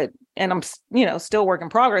 now, and I'm, still work in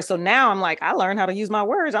progress. So now I'm like, I learned how to use my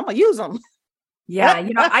words. I'm going to use them. Yeah.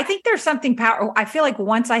 I think there's something powerful. I feel like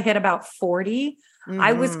once I hit about 40, I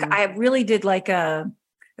really did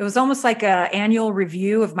it was almost like a annual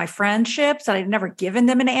review of my friendships. I'd never given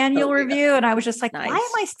them an annual review. And I was just like, Why am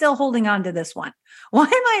I still holding on to this one? Why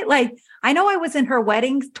am I I know I was in her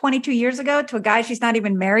wedding 22 years ago to a guy she's not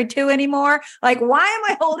even married to anymore. Like, why am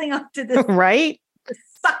I holding on to this? Right.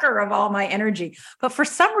 Sucker of all my energy. But for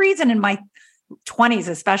some reason in my 20s,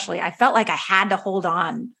 especially, I felt like I had to hold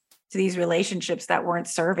on to these relationships that weren't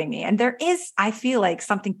serving me. And there is, I feel like,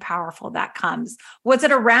 something powerful that comes. Was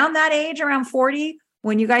it around that age, around 40,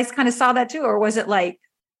 when you guys kind of saw that too? Or was it like,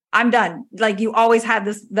 I'm done? Like you always had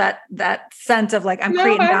that sense of like, I'm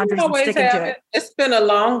creating boundaries and sticking to it. It's been a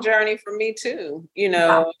long journey for me too,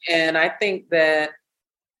 and I think that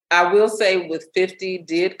I will say with 50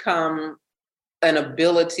 did come an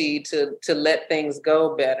ability to let things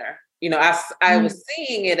go better. I was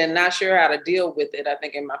seeing it and not sure how to deal with it, I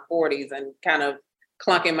think in my 40s, and kind of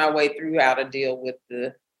clunking my way through how to deal with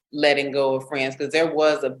the letting go of friends, because there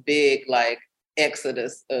was a big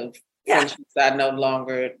exodus of friendships that no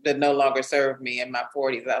longer served me in my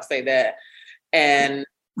 40s. I'll say that. And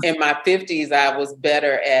in my 50s, I was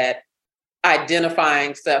better at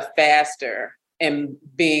identifying stuff faster and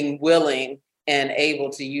being willing and able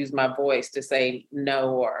to use my voice to say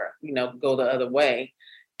no or, go the other way.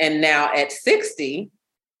 And now at 60,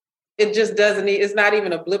 it just doesn't, it's not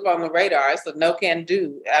even a blip on the radar. It's a no can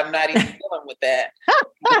do. I'm not even dealing with that.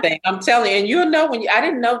 I'm telling you, and you'll know I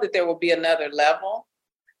didn't know that there would be another level.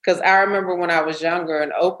 Because I remember when I was younger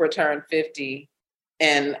and Oprah turned 50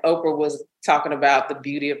 and Oprah was talking about the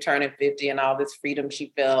beauty of turning 50 and all this freedom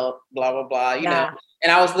she felt, blah, blah, blah, you know.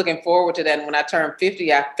 And I was looking forward to that. And when I turned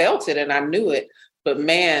 50, I felt it and I knew it. But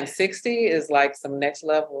man, 60 is like some next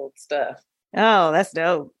level stuff. Oh, that's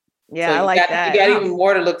dope. Yeah, so I like that. You got even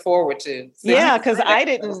more to look forward to. Yeah, because I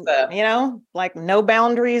didn't, like no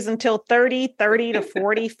boundaries until 30 to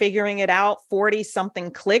 40, figuring it out, 40,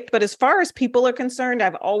 something clicked. But as far as people are concerned,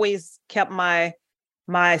 I've always kept my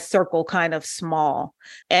circle kind of small.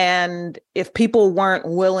 And if people weren't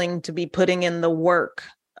willing to be putting in the work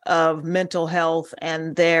of mental health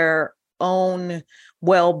and their own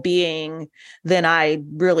well-being, then I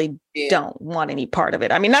really don't want any part of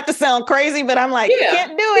it. I mean, not to sound crazy, but I'm like, you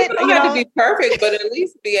can't do it. You don't have to be perfect, but at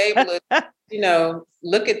least be able to,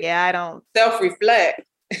 look at, I don't self-reflect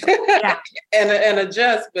and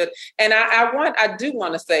adjust. But, and I do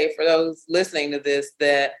want to say for those listening to this,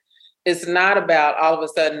 that it's not about all of a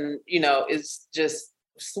sudden, it's just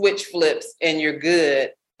switch flips and you're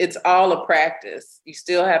good. It's all a practice. You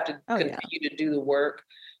still have to continue to do the work.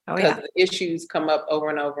 Because the issues come up over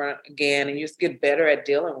and over again and you just get better at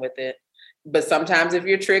dealing with it. But sometimes if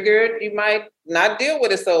you're triggered, you might not deal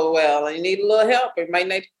with it so well and you need a little help. You might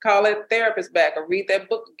need to call that therapist back or read that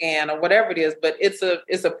book again or whatever it is. But it's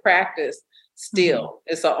a practice still.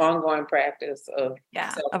 Mm-hmm. It's an ongoing practice of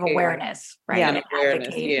awareness, right? Yeah, and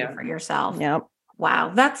awareness, for yourself. Yep.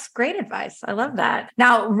 Wow, that's great advice. I love that.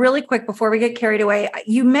 Now, really quick, before we get carried away,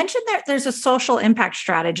 you mentioned that there's a social impact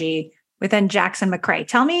strategy within Jackson McCrea.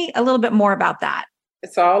 Tell me a little bit more about that.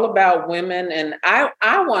 It's all about women. And I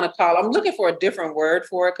want to I'm looking for a different word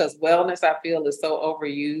for it because wellness, I feel, is so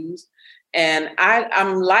overused. And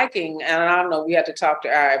I'm liking, and I don't know, we have to talk to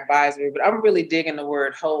our advisory, but I'm really digging the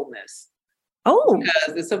word wholeness. Oh,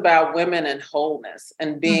 because it's about women and wholeness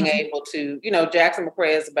and being able to, Jackson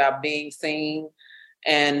McCrea is about being seen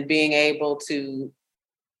and being able to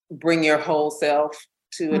bring your whole self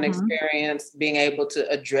to an experience, being able to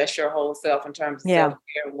address your whole self in terms of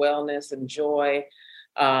self-care and wellness and joy.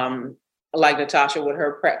 Like Natasha with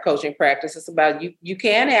her coaching practice, it's about you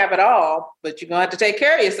can have it all, but you're going to have to take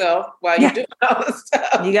care of yourself while you're doing all this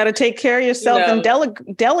stuff. You got to take care of yourself and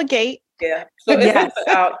delegate. Yeah. So it's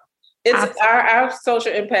about, our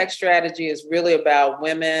social impact strategy is really about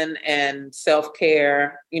women and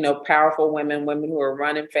self-care, powerful women who are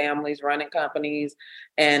running families, running companies.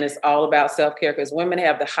 And it's all about self-care because women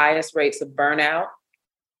have the highest rates of burnout.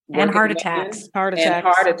 And heart attacks. Heart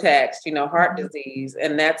disease.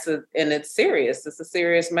 And it's serious. It's a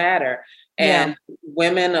serious matter. And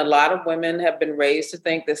a lot of women have been raised to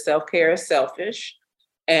think that self-care is selfish.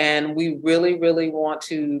 And we really, really want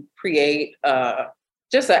to create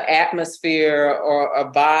just an atmosphere or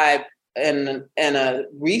a vibe and a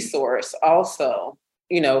resource also,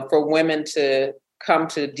 for women to come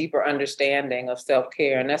to a deeper understanding of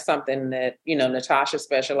self-care. And that's something that, Natasha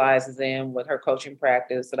specializes in with her coaching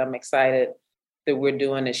practice that I'm excited that we're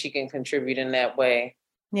doing, that she can contribute in that way.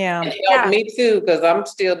 Yeah. And help me too, because I'm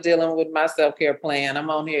still dealing with my self-care plan. I'm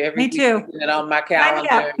on here every week and on my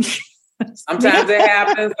calendar. Sometimes it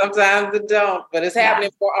happens, sometimes it don't, but it's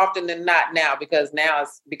happening more often than not now because now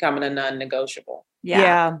it's becoming a non-negotiable.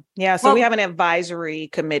 Yeah. So we have an advisory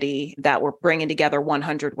committee that we're bringing together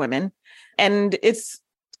 100 women. And it's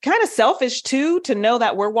kind of selfish too, to know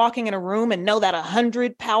that we're walking in a room and know that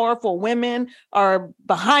 100 powerful women are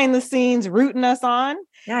behind the scenes rooting us on.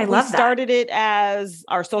 Yeah, I love that. We started it as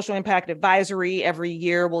our social impact advisory. Every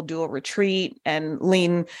year we'll do a retreat and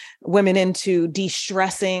lean women into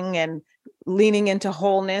de-stressing and leaning into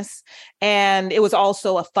wholeness. And it was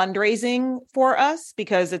also a fundraising for us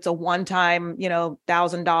because it's a one-time,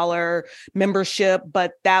 $1,000 membership,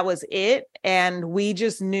 but that was it. And we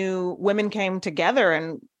just knew women came together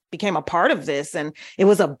and became a part of this. And it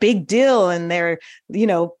was a big deal. And they're,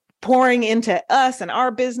 pouring into us and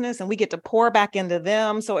our business, and we get to pour back into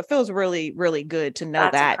them. So it feels really, really good to know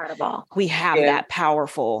that incredible. We have that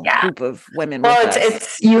powerful group of women. Well,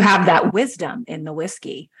 it's you have that wisdom in the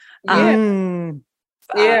whiskey. And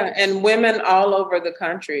women all over the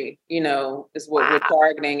country, is what we're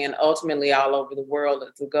targeting, and ultimately all over the world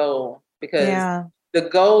is the goal. Because the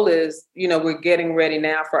goal is, we're getting ready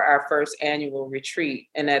now for our first annual retreat.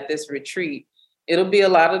 And at this retreat, it'll be a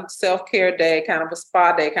lot of self-care day, kind of a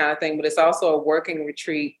spa day kind of thing, but it's also a working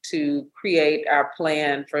retreat to create our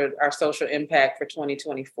plan for our social impact for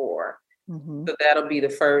 2024. So that'll be the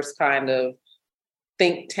first kind of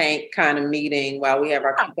think tank kind of meeting while we have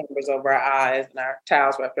our cucumbers over our eyes and our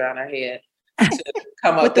towels wrapped around our head to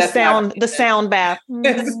come up with the sound bath. The sound bath.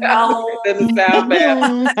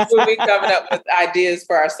 We'll be coming up with ideas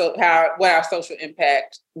for what our social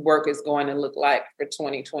impact work is going to look like for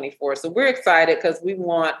 2024. So we're excited because we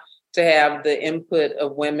want to have the input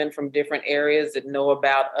of women from different areas that know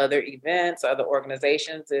about other events, other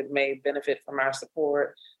organizations that may benefit from our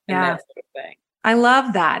support and that sort of thing. I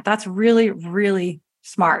love that. That's really, really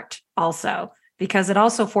smart also, because it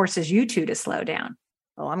also forces you two to slow down.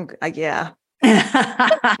 Oh, I'm not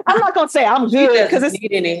going to say I'm good because it's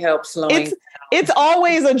need any help slowing down. It's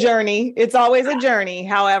always a journey. It's always a journey.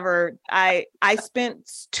 However, I spent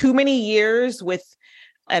too many years with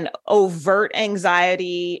an overt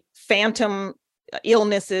anxiety, phantom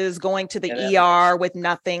illnesses, going to the ER with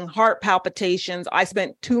nothing, heart palpitations. I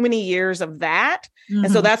spent too many years of that. Mm-hmm.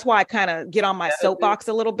 And so that's why I kind of get on my soapbox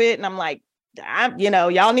a little bit. And I'm like,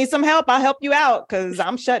 y'all need some help. I'll help you out because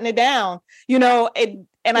I'm shutting it down,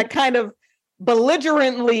 and I kind of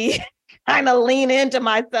belligerently kind of lean into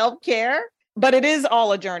my self-care, but it is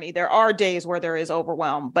all a journey. There are days where there is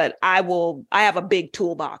overwhelm, but I have a big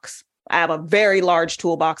toolbox. I have a very large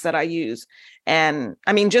toolbox that I use. And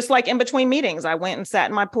I mean, just like in between meetings, I went and sat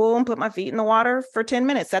in my pool and put my feet in the water for 10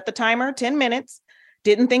 minutes, set the timer, 10 minutes.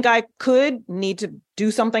 Didn't think I need to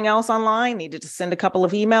do something else online, needed to send a couple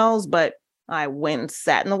of emails, but I went and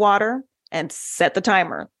sat in the water and set the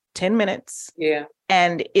timer, 10 minutes. Yeah.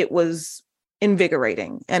 And it was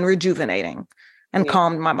invigorating and rejuvenating and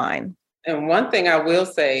calmed my mind. And one thing I will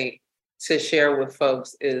say to share with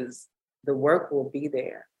folks is the work will be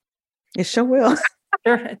there. It sure will.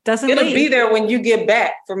 Sure, it'll be there when you get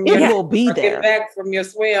back from your get back from your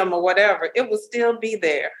swim or whatever. It will still be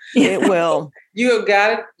there. It will. You have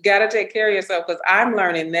got to take care of yourself, because I'm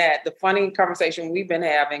learning that the funny conversation we've been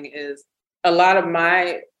having is a lot of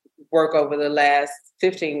my work over the last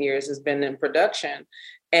 15 years has been in production,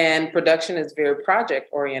 and production is very project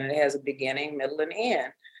oriented. It has a beginning, middle, and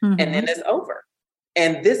end, and then it's over.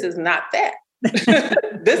 And this is not that.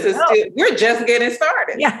 This is we're just getting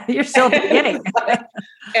started. Yeah, you're still beginning.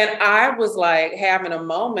 And I was like having a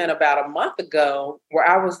moment about a month ago where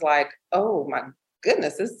I was like, oh my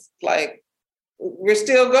goodness, it's like we're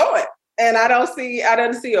still going. And I don't see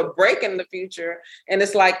a break in the future. And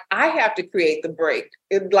it's like, I have to create the break.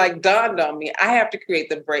 It like dawned on me, I have to create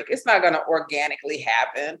the break. It's not going to organically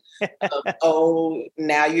happen.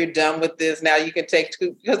 Now you're done with this. Now you can take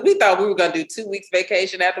because we thought we were going to do 2 weeks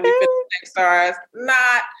vacation after we finished Next Stars.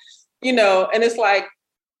 Not, and it's like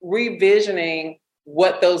revisioning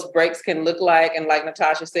what those breaks can look like. And like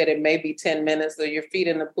Natasha said, it may be 10 minutes or your feet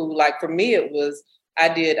in the pool. Like for me, it was,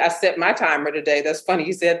 I set my timer today. That's funny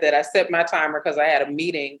you said that. I set my timer because I had a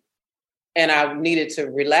meeting and I needed to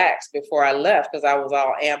relax before I left because I was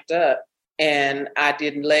all amped up. And I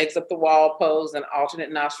did legs up the wall pose and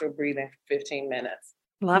alternate nostril breathing for 15 minutes.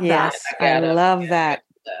 Love that. I love that.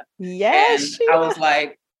 Yes. And I was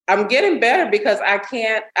like, I'm getting better because I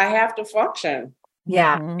have to function.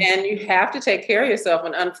 Yeah. And you have to take care of yourself.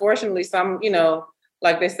 And unfortunately, some,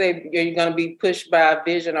 like they say, you're going to be pushed by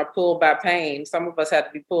vision or pulled by pain. Some of us have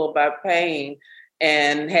to be pulled by pain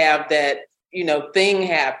and have that, thing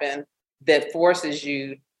happen that forces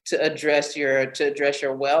you to address your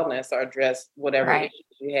wellness or address whatever issues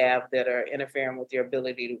you have that are interfering with your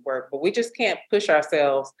ability to work. But we just can't push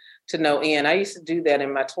ourselves to no end. I used to do that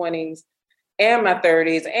in my 20s and my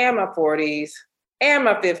 30s and my 40s and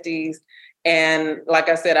my 50s. And like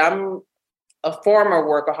I said, I'm a former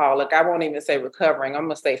workaholic. I won't even say recovering. I'm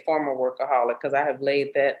going to say former workaholic because I have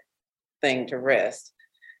laid that thing to rest.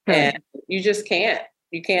 And you just can't.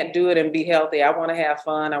 You can't do it and be healthy. I want to have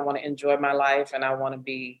fun. I want to enjoy my life. And I want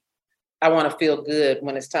to feel good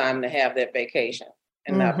when it's time to have that vacation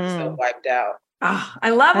and not be so wiped out. Oh, I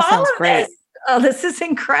love all of this. Oh, this is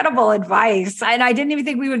incredible advice. And I didn't even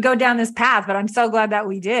think we would go down this path, but I'm so glad that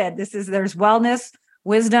we did. There's wellness,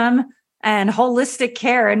 wisdom, and holistic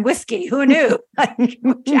care and whiskey. Who knew?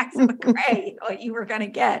 Jackson McCrea, what you were going to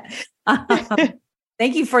get.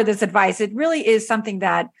 Thank you for this advice. It really is something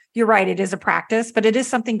that, you're right, it is a practice, but it is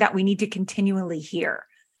something that we need to continually hear.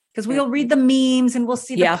 Because we'll read the memes and we'll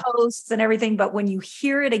see the posts and everything. But when you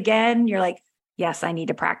hear it again, you're like, yes, I need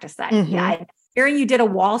to practice that. Yeah. Hearing you did a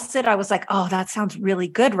wall sit, I was like, oh, that sounds really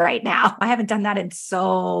good right now. I haven't done that in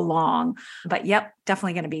so long. But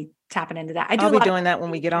definitely going to be tapping into that. I'll be doing that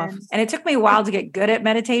when we get off. And it took me a while to get good at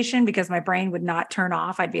meditation because my brain would not turn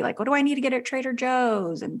off. I'd be like, what do I need to get at Trader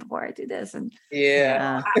Joe's? And before I do this, and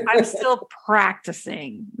I'm still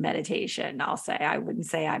practicing meditation. I'll say, I wouldn't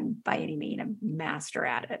say I'm by any means a master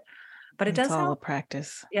at it. but it does all help. a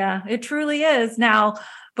practice. Yeah, it truly is. Now,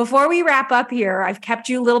 before we wrap up here, I've kept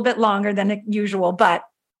you a little bit longer than usual, but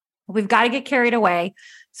we've got to get carried away.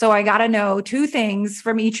 So I got to know 2 things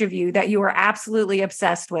from each of you that you are absolutely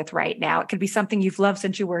obsessed with right now. It could be something you've loved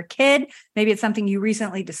since you were a kid. Maybe it's something you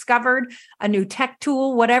recently discovered, a new tech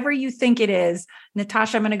tool, whatever you think it is.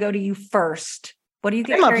 Natasha, I'm going to go to you first. What do you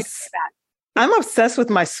get carried away about? I'm obsessed with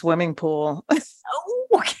my swimming pool. Oh,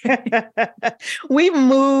 okay. We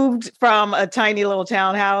moved from a tiny little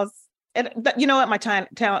townhouse. And you know what? My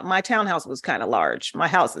townhouse was kind of large. My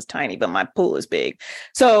house is tiny, but my pool is big.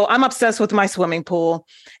 So I'm obsessed with my swimming pool.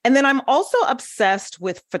 And then I'm also obsessed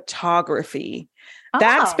with photography.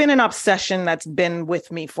 That's been an obsession that's been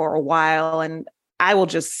with me for a while. And I will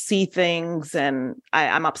just see things, and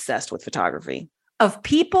I'm obsessed with photography. Of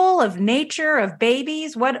people, of nature, of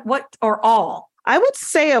babies, what, or all? I would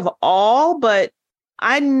say of all, but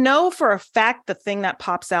I know for a fact the thing that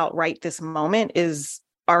pops out right this moment is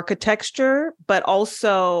architecture, but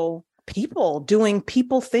also people doing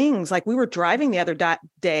people things. Like we were driving the other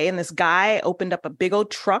day, and this guy opened up a big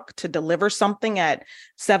old truck to deliver something at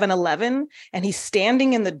 7-Eleven, and he's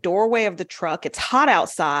standing in the doorway of the truck. It's hot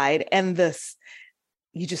outside, and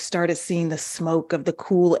you just started seeing the smoke of the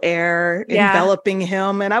cool air enveloping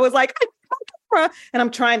him. And I was like, and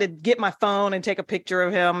I'm trying to get my phone and take a picture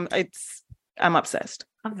of him. I'm obsessed.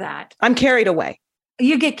 Of that. I'm carried away.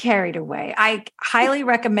 You get carried away. I highly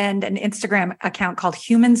recommend an Instagram account called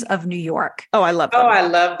Humans of New York. Oh, I love them. Oh, I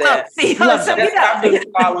love that. I've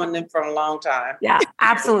been following them for a long time. Yeah,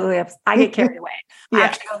 absolutely. I get carried away. I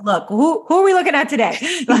actually go, look, who are we looking at today?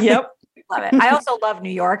 Yep. Love it. I also love New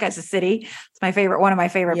York as a city. It's my favorite, one of my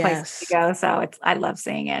favorite places to go. So I love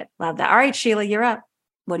seeing it. Love that. All right, Sheila, you're up.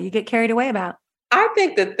 What do you get carried away about? I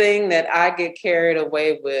think the thing that I get carried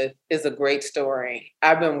away with is a great story.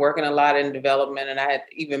 I've been working a lot in development, and I had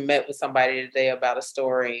even met with somebody today about a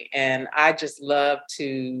story. And I just love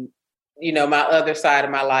to, my other side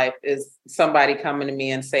of my life is somebody coming to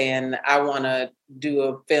me and saying, I want to do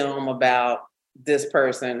a film about this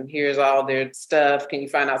person. Here's all their stuff. Can you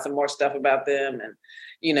find out some more stuff about them? And,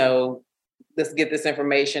 let's get this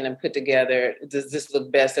information and put together. Does this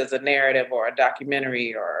look best as a narrative or a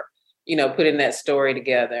documentary, or, putting that story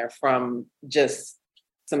together from just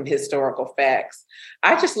some historical facts?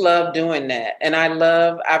 I just love doing that. And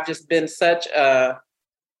I've just been I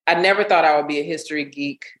never thought I would be a history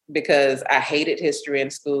geek, because I hated history in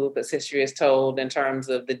school, because history is told in terms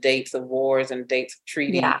of the dates of wars and dates of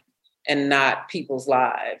treaties. Yeah. And not people's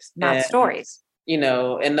lives. Not stories.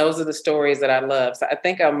 And those are the stories that I love. So I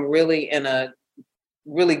think I'm really in a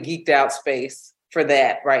really geeked out space for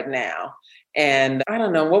that right now. And I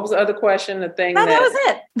don't know, what was the other question? That was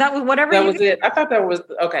it. That was whatever. That was it. I thought that was,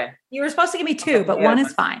 okay. You were supposed to give me 2, but one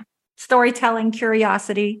is fine. Storytelling,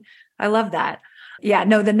 curiosity. I love that. Yeah,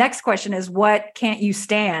 no, the next question is, what can't you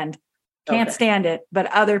stand? Can't stand it, but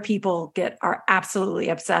other people are absolutely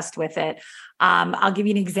obsessed with it. I'll give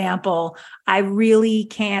you an example. I really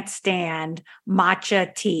can't stand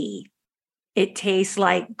matcha tea. It tastes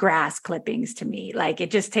like grass clippings to me. Like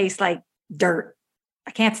it just tastes like dirt.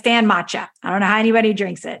 I can't stand matcha. I don't know how anybody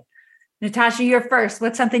drinks it. Natasha, you're first.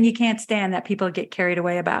 What's something you can't stand that people get carried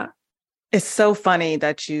away about? It's so funny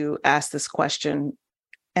that you asked this question,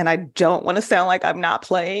 and I don't want to sound like I'm not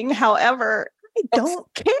playing. However, I don't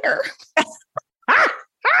care. I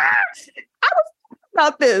was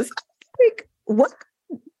about this. Like, what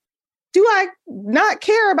do I not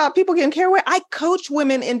care about people getting carried away? I coach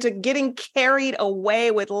women into getting carried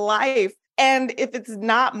away with life. And if it's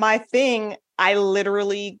not my thing, I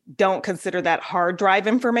literally don't consider that hard drive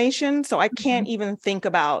information. So I can't even think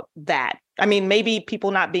about that. I mean, maybe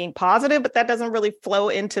people not being positive, but that doesn't really flow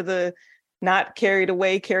into the not carried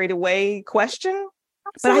away question.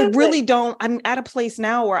 Absolutely. But I really don't. I'm at a place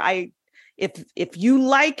now where if you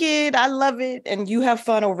like it, I love it, and you have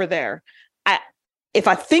fun over there. If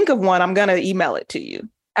I think of one, I'm going to email it to you.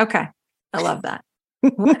 Okay. I love that.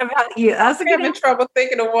 What about you? I'm having trouble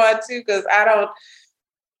thinking of one too, because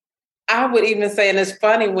I would even say, and it's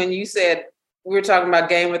funny when you said, we were talking about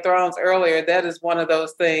Game of Thrones earlier, that is one of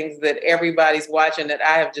those things that everybody's watching that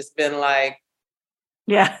I have just been like,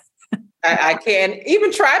 yeah. I can't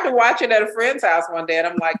even tried to watch it at a friend's house one day, and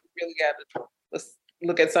I'm like, you really got to let's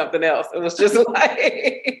look at something else. It was just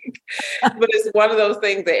like, but it's one of those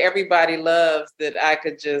things that everybody loves that I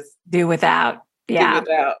could just do without. Yeah.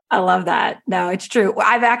 I love that. No, it's true.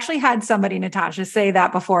 I've actually had somebody, Natasha, say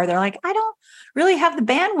that before. They're like, I don't really have the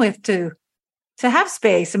bandwidth to have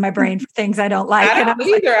space in my brain for things I don't like. I don't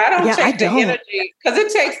either. I don't take the energy, because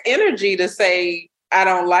it takes energy to say I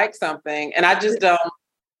don't like something, and I just don't.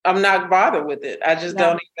 I'm not bothered with it. I just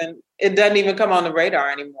it doesn't even come on the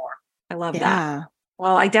radar anymore. I love that.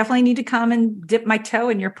 Well, I definitely need to come and dip my toe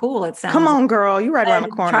in your pool. It sounds. Come on, girl. You right around the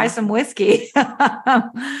corner. Try some whiskey.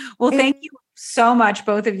 Well, thank you so much,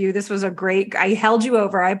 both of you. This was I held you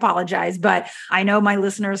over. I apologize, but I know my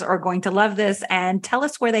listeners are going to love this. And tell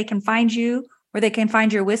us where they can find you, where they can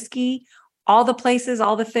find your whiskey, all the places,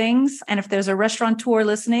 all the things. And if there's a restaurateur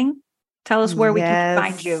listening, tell us where we can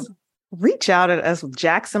find you. Reach out at us with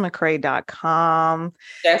jacksonmccrea.com.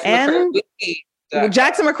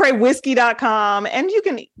 jacksonmccreawhiskey.com. And you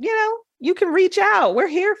can reach out. We're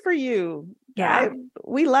here for you. Yeah.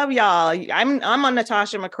 We love y'all. I'm on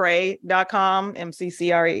natashamccrea.com,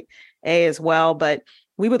 MCCREA as well, but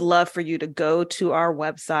we would love for you to go to our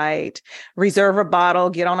website, reserve a bottle,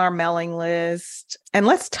 get on our mailing list, and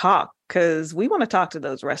let's talk, because we want to talk to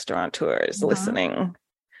those restaurateurs listening.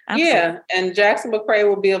 Absolutely. Yeah. And Jackson McCrea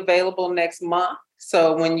will be available next month.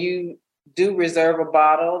 So when you do reserve a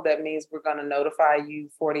bottle, that means we're going to notify you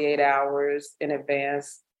 48 hours in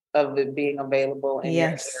advance of it being available in your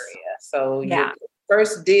area. So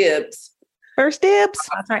first dibs. First dibs.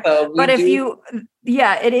 That's right. So but it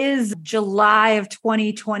is July of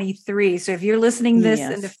 2023. So if you're listening this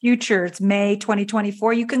in the future, it's May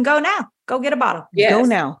 2024. You can go now. Go get a bottle. Yes. Go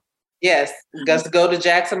now. Yes. Just go to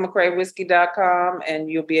jacksonmccreawhiskey.com and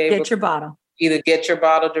you'll be able to get your bottle. Either get your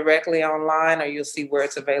bottle directly online or you'll see where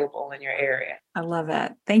it's available in your area. I love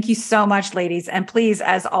it. Thank you so much, ladies. And please,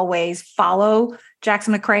 as always, follow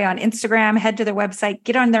Jackson McCrea on Instagram, head to their website,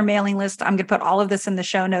 get on their mailing list. I'm going to put all of this in the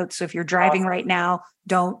show notes. So if you're driving right now,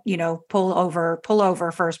 don't, pull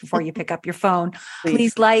over first before you pick up your phone.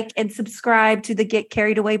 Please like and subscribe to the Get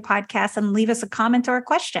Carried Away podcast and leave us a comment or a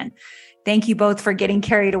question. Thank you both for getting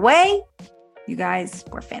carried away. You guys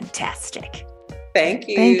were fantastic. Thank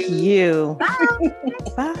you. Thank you. Bye.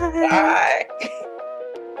 Bye. Bye.